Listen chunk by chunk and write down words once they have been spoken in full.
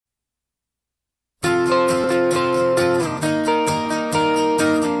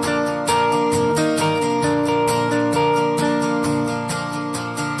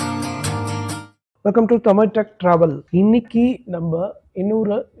Welcome to Tamil tech travel. இன்னைக்கு நம்ம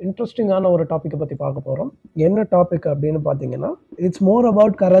இன்னொரு இன்ட்ரெஸ்டிங்கான ஒரு டாப்பிக்கை பற்றி பார்க்க போகிறோம். என்ன டாபிக் அப்படின்னு பார்த்தீங்கன்னா, it's more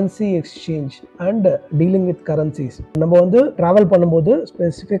about currency exchange and dealing with currencies. நம்ம வந்து ட்ராவல் பண்ணும்போது,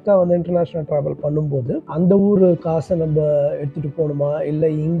 ஸ்பெசிஃபிக்காக வந்து இன்டர்நேஷ்னல் ட்ராவல் பண்ணும்போது அந்த ஊர் காசை நம்ம எடுத்துகிட்டு போகணுமா,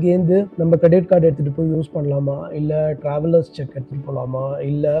 இல்லை இங்கேருந்து நம்ம கிரெடிட் கார்டு எடுத்துகிட்டு போய் யூஸ் பண்ணலாமா, இல்லை ட்ராவலர்ஸ் செக் எடுத்துகிட்டு போகலாமா,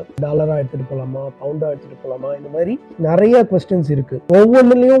 இல்லை டாலராக எடுத்துகிட்டு போகலாமா, பவுண்டாக எடுத்துகிட்டு போகலாமா, இந்த மாதிரி நிறைய கொஸ்டின்ஸ் இருக்குது.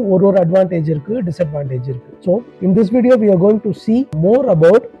 ஒவ்வொன்றுலையும் ஒரு அட்வான்டேஜ் இருக்குது, டிஸ்அட்வான்டேஜ் இருக்குது. So in this video we are going to see more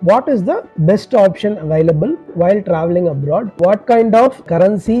about what is the best option available while traveling abroad, what kind of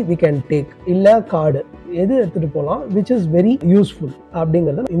currency we can take, illa card எது எடுத்துட்டு போகலாம், which is very useful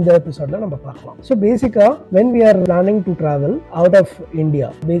அப்படிங்கிறத இந்த எபிசோட்ல நம்ம பார்க்கலாம். So பேசிக்கா when we are planning to travel out of India,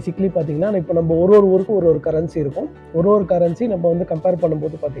 basically பார்த்தீங்கன்னா இப்போ நம்ம ஒரு ஊருக்கு ஒரு கரன்சி இருக்கும். ஒரு கரன்சி நம்ம வந்து கம்பேர்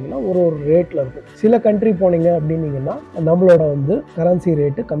பண்ணும்போது பார்த்தீங்கன்னா ஒரு ரேட்ல இருக்கும். சில கண்ட்ரி போனீங்க அப்படின்னீங்கன்னா நம்மளோட வந்து கரன்சி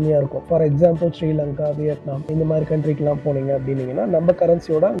ரேட்டு கம்மியாக இருக்கும். ஃபார் எக்ஸாம்பிள் ஸ்ரீலங்கா, வியட்நாம் இந்த மாதிரி கண்ட்ரிக்கெலாம் போனீங்க அப்படின்னீங்கன்னா நம்ம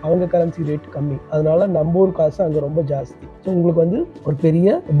கரன்சியோட அவங்க கரன்சி ரேட் கம்மி, அதனால நம்ம ஊர் காசு அங்கே ரொம்ப ஜாஸ்தி. ஸோ உங்களுக்கு வந்து ஒரு பெரிய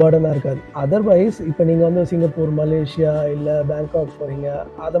பர்டனாக இருக்காது. அதர்வைஸ் இப்போ நீங்கள் வந்து சிங்கப்பூர், மலேசியா இல்லை பேங்காக் போறீங்க,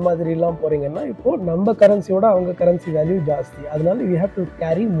 அது மாதிரிலாம் போறீங்கன்னா இப்போ நம்ம கரன்சியோட அவங்க கரன்சி வேல்யூ ஜாஸ்தி, அதனால we have to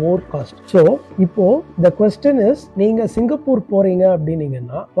carry more cost. So இப்போ த கொஸ்டின் இஸ், நீங்க சிங்கப்பூர் போறீங்க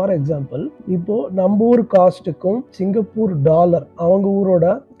அப்படின்னீங்கன்னா ஃபார் எக்ஸாம்பிள் இப்போ நம்ம ஊர் காஸ்ட்டுக்கும் சிங்கப்பூர் டாலர், அவங்க ஊரோட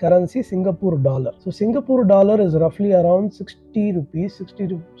currency Singapore dollar. So Singapore dollar is ரஃப்லி around 60 rupees, 60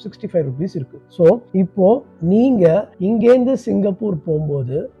 to 65 rupees இருக்கு. ஸோ இப்போ நீங்க இங்கேருந்து சிங்கப்பூர்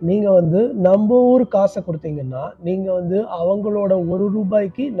போகும்போது நீங்க வந்து நம்ம ஊர் காசை கொடுத்தீங்கன்னா நீங்க வந்து அவங்களோட ஒரு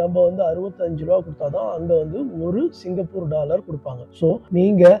ரூபாய்க்கு நம்ம வந்து 65 ரூபா கொடுத்தாதான் அங்க வந்து ஒரு சிங்கப்பூர் டாலர் கொடுப்பாங்க. ஸோ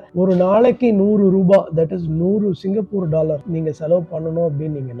நீங்க ஒரு நாளைக்கு 100 ரூபாய், தட் இஸ் 100 சிங்கப்பூர் டாலர் நீங்க செலவு பண்ணணும்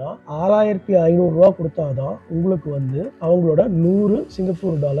அப்படின்னீங்கன்னா 6500 ரூபா கொடுத்தாதான் உங்களுக்கு வந்து அவங்களோட 100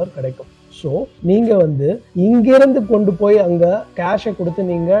 சிங்கப்பூர் டாலர் கிடைக்கும். ஸோ நீங்க வந்து இங்கிருந்து கொண்டு போய் அங்க கேஷை கொடுத்து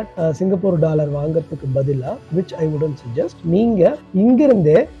நீங்க சிங்கப்பூர் டாலர் வாங்கறதுக்கு பதிலா, which I wouldn't suggest, நீங்க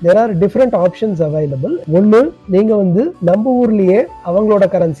இங்கிருந்தே there are different options available. ஒன்னு, நீங்க வந்து நம்ம ஊர்லயே அவங்களோட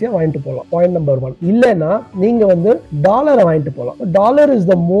கரன்சியை வாங்கிட்டு போகலாம், பாயிண்ட் நம்பர் 1. இல்லைன்னா நீங்க வந்து டாலரை வாங்கிட்டு போகலாம். Dollar is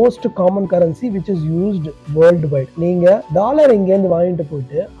the most common currency which is used worldwide. நீங்க டாலர் இங்கேருந்து வாங்கிட்டு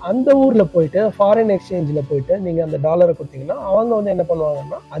போயிட்டு அந்த ஊர்ல போயிட்டு ஃபாரின் எக்ஸ்சேஞ்சில் போயிட்டு நீங்க அந்த டாலரை கொடுத்தீங்கன்னா அவங்க வந்து என்ன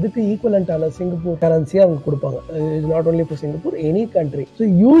பண்ணுவாங்கன்னா அதுக்கு ஈக்குவல் சிங்கப்பூர் கரன்சி அவங்க கொடுப்பாங்க. It's not only for Singapore, any country. So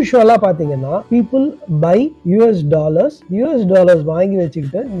யூஸ்வலா பாத்தீங்கன்னா பீப்புள் பை யூஎஸ் டாலர்ஸ் வாங்கி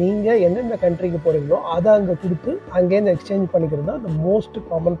வச்சுக்கிட்டு நீங்க எந்தெந்த கண்ட்ரிக்கு போறீங்களோ அதை அங்க கொடுத்து அங்கேருந்து எக்ஸ்சேஞ்ச் பண்ணிக்கிறது தான் the most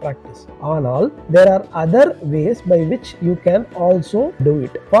common practice. ஆனால் there are other ways by which you can also do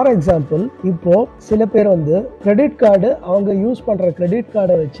it. For example, இப்போ சில பேர் வந்து கிரெடிட் கார்டு, அவங்க யூஸ் பண்ற கிரெடிட்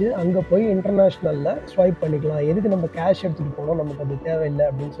கார்டை வச்சு அங்க போய் இன்டர்நேஷனல்ல ஸ்வைப் பண்ணிக்கலாம். எதுக்கு நம்ம கேஷ் எடுத்துட்டு போனோம், நமக்கு அது தேவையில்லை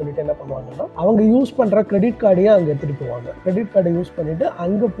அப்படின்னு சொல்லிட்டு என்ன பண்ணுவாங்க, அவங்க யூஸ் பண்ற கிரெடிட் கார்டையே அங்க எடுத்துட்டு போவாங்க. கிரெடிட் கார்டை யூஸ் பண்ணிட்டு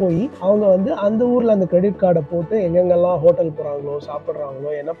அங்க போய் அவங்க வந்து அந்த ஊர்ல அந்த கிரெடிட் கார்டை போட்டு எங்கெங்கெல்லாம் ஹோட்டல் போறாங்களோ, சாப்பிடுறாங்களோ,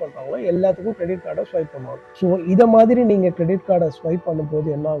 என்ன பண்றாங்களோ எல்லாத்துக்கும் கிரெடிட் கார்டை ஸ்வைப் பண்ணுவாங்க. ஸோ இதை மாதிரி நீங்க கிரெடிட் கார்டை ஸ்வைப் பண்ணும்போது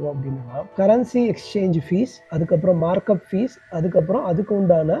என்ன ஆகும் அப்படின்னா கரன்சி எக்ஸ்சேஞ்ச் ஃபீஸ், அதுக்கப்புறம் மார்க்அப் ஃபீஸ், அதுக்கப்புறம் அதுக்கு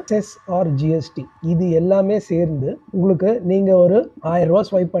உண்டான செஸ் ஆர் ஜிஎஸ்டி, இது எல்லாமே சேர்ந்து உங்களுக்கு நீங்க ஒரு 1000 ரூபாய்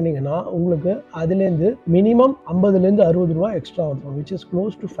ஸ்வைப் பண்ணீங்கன்னா உங்களுக்கு அதுல இருந்து மினிமம் 50 ல இருந்து 60 ரூபாய் எக்ஸ்ட்ரா வந்துடும், which is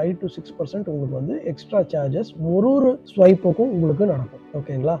close to 5 to 6% உங்களுக்கு வந்து எக்ஸ்ட்ரா சார்ஜஸ் ஒரு ஸ்வைப்புக்கும் உங்களுக்கு நடக்கும்.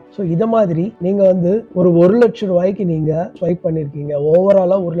 ஓகேங்களா? ஸோ இதை மாதிரி நீங்க வந்து ஒரு 1 லட்சம் ரூபாய்க்கு நீங்க ஸ்வைப் பண்ணிருக்கீங்க,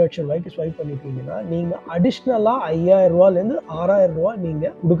 ஓவராலா 1 லட்சம் ரூபாய்க்கு ஸ்வைப் பண்ணிருக்கீங்கன்னா நீங்க அடிஷ்னலா 5000 ரூபாயில இருந்து 6000 ரூபாய் நீங்க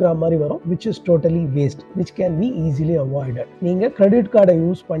கொடுக்குற மாதிரி வரும், which is totally waste, which can be easily avoided. நீங்க கிரெடிட் கார்டை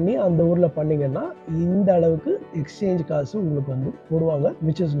யூஸ் பண்ணி அந்த ஊர்ல பண்ணீங்கன்னா இந்த அளவுக்கு எக்ஸ்சேஞ்ச் காசு உங்களுக்கு வந்து போடுவாங்க,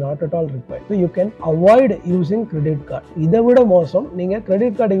 which is not at all required. So you can avoid using credit card. இதை விட மோசம், நீங்க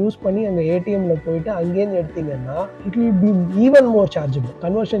கிரெடிட் கார்டை யூஸ் பண்ணி அங்க ஏடிஎம்ல போயிட்டு அங்கேருந்து எடுத்தீங்கன்னா it will be even more chargeable.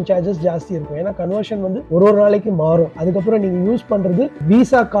 Conversion charges ஜாஸ்தி இருக்கும். ஏன்னா கன்வர்ஷன் வந்து ஒரு நாளைக்கு மாறும். அதுக்கப்புறம் நீங்க யூஸ் பண்றது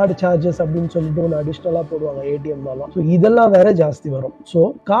விசா கார்டு சார்ஜஸ் அப்படின்னு சொல்லிட்டு ஒன்று அடிஷ்னலா போடுவாங்க ஏடிஎம்லாம். ஸோ இதெல்லாம் வேற ஜாஸ்தி வரும். ஸோ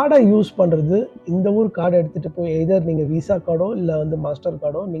கார்டை யூஸ் பண்றது, இந்த ஊர் கார்டை எடுத்துட்டு போய் எதர் நீங்க விசா கார்டோ இல்ல வந்து மாஸ்டர்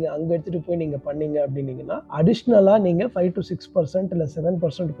கார்டோ நீங்க அங்க எடுத்துட்டு போய் நீங்க பண்ணீங்க அப்படின்னீங்கன்னா அடிஷ்னலா நீங்க 5 to 6% இல்ல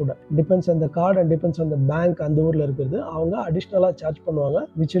 7% கூட, டிபெண்ட்ஸ் அந்த கார்டு அண்ட் டிபெண்ட்ஸ் அந்த பேங்க் அந்த ஊர்ல இருக்கிறது, அவங்க அடிஷ்னலா சார்ஜ் பண்ணுவாங்க,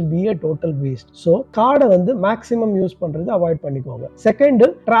 which will be a total waste. So கார்டை வந்து மேக்ஸிமம் யூஸ் பண்றது அவாய்ட் பண்ணிக்கோங்க. Second,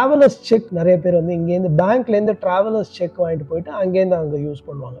 travellers check. நிறைய பேர் வந்து இங்கேருந்து பேங்க்ல இருந்து டிராவலர்ஸ் செக் வாங்கிட்டு போயிட்டு அங்கேருந்து அங்க யூஸ்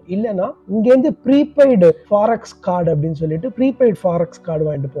பண்ணுவாங்க. இல்லைன்னா இங்கேருந்து ப்ரீபெய்டு ஃபாரெக்ஸ் கார்டு அப்படின்னு சொல்லிட்டு ப்ரீபெய்டு ஃபாரெக்ஸ் கார்டு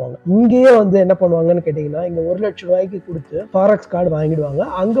வாங்கிட்டு போவாங்க. இங்கேயே வந்து என்ன பண்ணுவாங்கன்னு கேட்டீங்கன்னா இங்க 1 லட்சம் ரூபாய்க்கு கொடுத்து ஃபாரெக்ஸ் கார்டு வாங்கிடுவாங்க,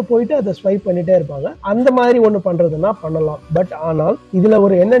 அங்க போயிட்டு அதை ஸ்வைப் பண்ணிட்டே இருப்பாங்க. அந்த மாதிரி ஒண்ணு பண்றதுன்னா பண்ணலாம். பட் ஆனால் இதுல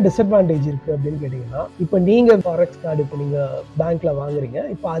ஒரு என்ன டிஸ்அட்வான்டேஜ் இருக்கு அப்படின்னு கேட்டீங்கன்னா, இப்ப நீங்க ஃபாரெக்ஸ் கார்டு இப்ப நீங்க பேங்க்ல வாங்குறீங்க,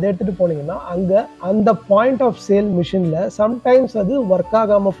 இப்ப அதை எடுத்துட்டு போனீங்கன்னா அங்க அந்த பாயிண்ட் ஆஃப் சேல் மிஷின்ல சம்டைம்ஸ் அது ஒர்க்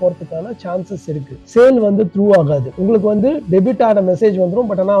ஆகாம போறதுக்கான சான்சஸ் இருக்கு. சேல் வந்து த்ரூ ஆகாது, உங்களுக்கு வந்து டெபிட் ஆன மெசேஜ் வந்துடும்,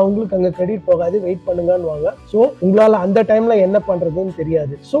 பட் ஆனா அவங்களுக்கு அங்க கிரெடிட் போகாது, வெயிட் பண்ணுங்கன்னு வாங்க. ஸோ உங்களால அந்த டைம்ல என்ன பண்றதுன்னு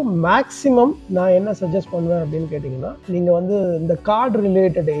தெரியாது. ஸோ மேக்ஸிமம் நான் என்ன சஜஸ்ட் பண்ணுவேன் அப்படின்னு கேட்டீங்கன்னா, நீங்க வந்து இந்த card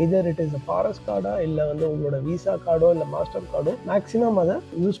related either it is forest கார்டா இல்ல வந்து உங்களோட விசா கார்டோ இல்ல மாஸ்டர் கார்டோ மேக்ஸிமம் அதை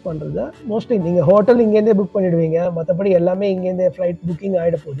யூஸ் பண்றது. மோஸ்ட்லி நீங்க ஹோட்டல் இங்கேருந்தே புக் பண்ணிடுவீங்க, மற்றபடி எல்லாமே இங்கேருந்தே ஃபிளைட் புக்கிங்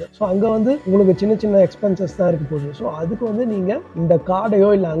ஆயிட போகுது. ஸோ அங்க வந்து உங்களுக்கு சின்ன சின்ன எக்ஸ்பென்சஸ் தான் இருக்க போகுது. ஸோ அதுக்கு வந்து நீங்க இந்த கார்டையோ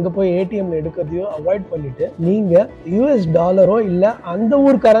இல்ல அங்க போய் ஏடிஎம்ல எடுக்கிறதையோ அவாய்ட் பண்ணிட்டு நீங்க யூஎஸ் டாலரோ இல்ல அந்த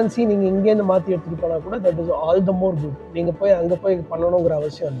ஊர் கரன்சி நீங்க இங்கேருந்து மாத்தி எடுத்துட்டு போனா கூட that is all the more good. நீங்க போய் அங்க போய் பண்ணணுங்கிற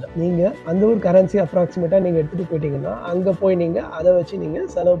அவசியம் இல்லை. நீங்க அந்த ஊர் கரன்சி அப்ராக்சிமேட்டா நீங்க எடுத்துட்டு போயிட்டீங்கன்னா அங்க போய் நீங்க அதை வச்சு நீங்க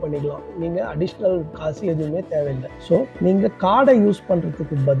செலவு பண்ணிக்கலாம். நீங்க அடிஷனல் காசு எதுவுமே தேவையில்லை. ஸோ நீங்க கார்டை யூஸ்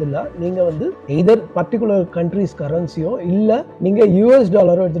பண்றதுக்கு பதிலா நீங்க வந்து எதர் பர்டிகுலர் கண்ட்ரிஸ் கரன்சியோ இல்ல நீங்க யூஎஸ்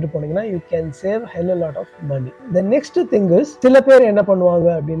டாலரோ எடுத்துட்டு போனீங்கன்னா you can save Hell lot of money. The next thing is சில பேர் என்ன பண்ணுவாங்க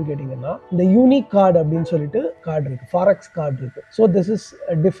அப்படின்னு கேட்டீங்கன்னா, இந்த யூனிக் கார்டு அப்படின்னு சொல்லிட்டு கார்டு இருக்கு, ஃபாரெக்ஸ் கார்டு இருக்கு. So this is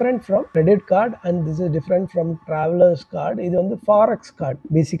different from credit card and this is different from travellers card. இது வந்து forex card,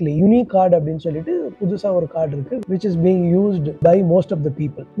 basically unique card அப்படின்னு சொல்லிட்டு புதுசா ஒரு கார்டு இருக்கு which is being used by most of the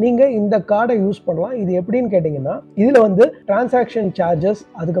people. நீங்க இந்த கார்டை யூஸ் பண்ணலாம். இது எப்படின்னு கேட்டீங்கன்னா, இதுல வந்து டிரான்சாக்ஷன் சார்ஜஸ்,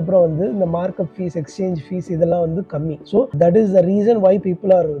 அதுக்கப்புறம் வந்து இந்த மார்க்கப் ஃபீஸ், எக்ஸ்சேஞ்ச் ஃபீஸ் இதெல்லாம் வந்து கம்மி. So that is the reason why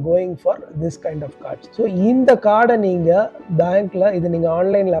people are going for this kind of cards. So இந்த கார்டை நீங்க பேங்க்ல இது நீங்க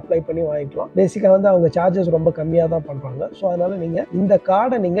ஆன்லைன்ல அப்ளை பண்ணி வாங்கிக்கலாம். பேசிக்கா வந்து அவங்க சார்ஜஸ் ரொம்ப கம்மியா தான் பண்றாங்க. ஸோ அதனால நீங்க இந்த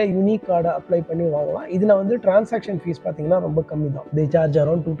கார்டை நீங்க யூனிக் கார்டை அப்ளை பண்ணி வாங்கலாம். இதுல வந்து டிரான்சாக்ஷன் ஃபீஸ் பாத்தீங்கன்னா ரொம்ப கம்மி தான். தே சார்ஜ்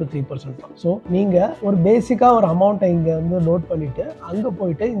அரௌண்ட் 2 to 3% தான். ஸோ நீங்க ஒரு பேசிக்கா ஒரு அமௌண்ட்டை இங்க வந்து நோட் பண்ணிட்டு அங்க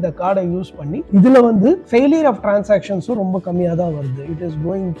போயிட்டு இந்த கார்டை யூஸ் பண்ணி இதுல வந்து ஃபெயிலியர் ஆஃப் டிரான்சாக்ஷன்ஸும் ரொம்ப கம்மியா தான் வருது. It is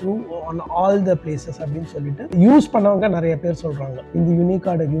going through on all the places அப்படின்னு சொல்லிட்டு யூஸ் பண்ணவங்க நிறைய பேர் சொல்றாங்க. இந்த யூனிக்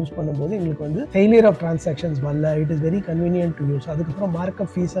கார்டை யூஸ் பண்ணும்போது எங்களுக்கு வந்து ஃபெயிலியர் ஆஃப் டிரான்சாக்ஷன்ஸ் வரல, it is very convenient to use. அதுக்கப்புறம்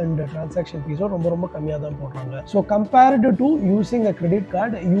மார்க்கப் ஃபீஸ் அண்ட் டிரான்சாக்ஷன் ஃபீஸும் ரொம்ப ரொம்ப கம்மியா தான் போடுறாங்க. So compared to using a credit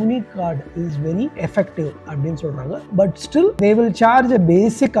card, unique card is very effective அப்படின்னு சொல்றாங்க. But still they will charge a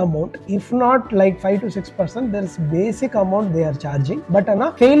basic amount, if not like 5 to 6%, there is basic amount they are charging. But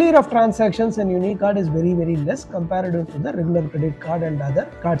failure of transactions in unique card is very very less compared to the regular credit card and other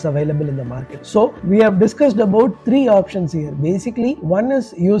cards available in the market. So we have discussed about 3 options here. Basically, one is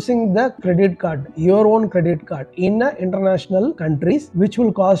using the credit card, your own credit card in international countries, which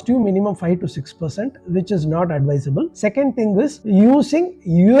will cost you minimum 5 to 6%, which is not advisable. Second thing is using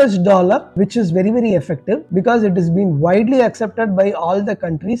US dollar, which is very very effective because it has been widely accepted by all the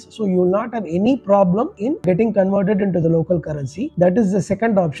countries. So you will not have any problem in getting converted into the local currency. That is the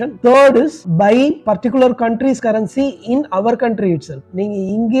second option. Third is buying particular country's currency in our country itself. நீங்க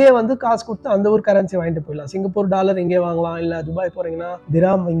இங்கே வந்து காசு கொடுத்து அந்த ஒரு currency வாங்கிட்டு போயிடலாம். Singapore dollar இங்கே வாங்கலாம், இல்ல துபாய் போறீங்கன்னா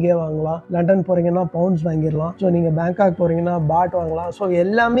திராம் இங்கே வாங்கலாம், லண்டன் போறீங்கன்னா பவுண்ட்ஸ் வாங்கிடலாம், ஸோ நீங்க பேங்காக் போறீங்கன்னா பாட் வாங்கலாம். ஸோ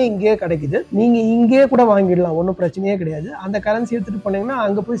எல்லாமே இங்கே கிடைக்குது. நீங்க இங்கே கூட வாங்கிடலாம், ஒன்றும் பிரச்சனையே கிடையாது. அந்த கரன்சி எடுத்துட்டு போனீங்கன்னா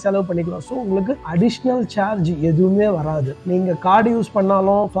அங்க போய் செலவு பண்ணிக்கலாம். ஸோ உங்களுக்கு அடிஷ்னல் சார்ஜ் எதுவுமே வராது. நீங்க கார்டு யூஸ்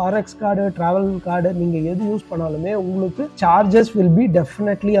பண்ணாலும், ஃபாரெக்ஸ் கார்டு, டிராவல் கார்டு, நீங்க எது யூஸ் பண்ணாலுமே உங்களுக்கு charges will be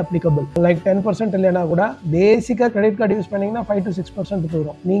definitely applicable. Like 10% இல்லைன்னா கூட பேசிக்கா கிரெடிட் கார்டு யூஸ் பண்ணீங்கன்னா 5 to 6%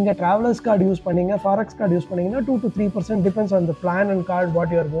 போயிடும். நீங்க டிராவலர்ஸ் கார்டு யூஸ் பண்ணீங்க, ஃபாரெக்ஸ் கார்டு யூஸ் பண்ணீங்கன்னா 2 to 3% depends on the plan and card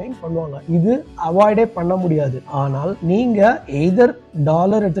what you are going பண்ணுவாங்க. இது அவாய்டே பண்ண முடியாது. ஆனால் நீங்க எய்தர்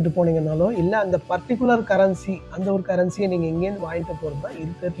டாலர் எடுத்துட்டு போனீங்கன்னாலோ இல்ல அந்த பர்டிகுலர் கரன்சி, அந்த ஒரு கரன்சியை நீங்க எங்கேருந்து வாங்கிட்டு போறது தான்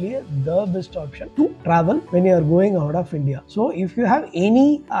இருக்கிறதுலயே the best option to travel when you are going out of India. So if you have any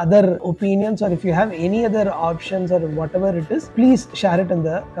other opinions or if you have any other options or whatever it is, please share it in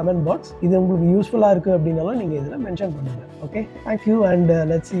the comment box. இது உங்களுக்கு யூஸ்ஃபுல்லா இருக்கு அப்படினாலும் நீங்க இதெல்லாம் mention பண்ணுங்க. Okay, thank you and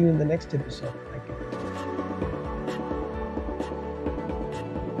let's see you in the next episode. Thank you.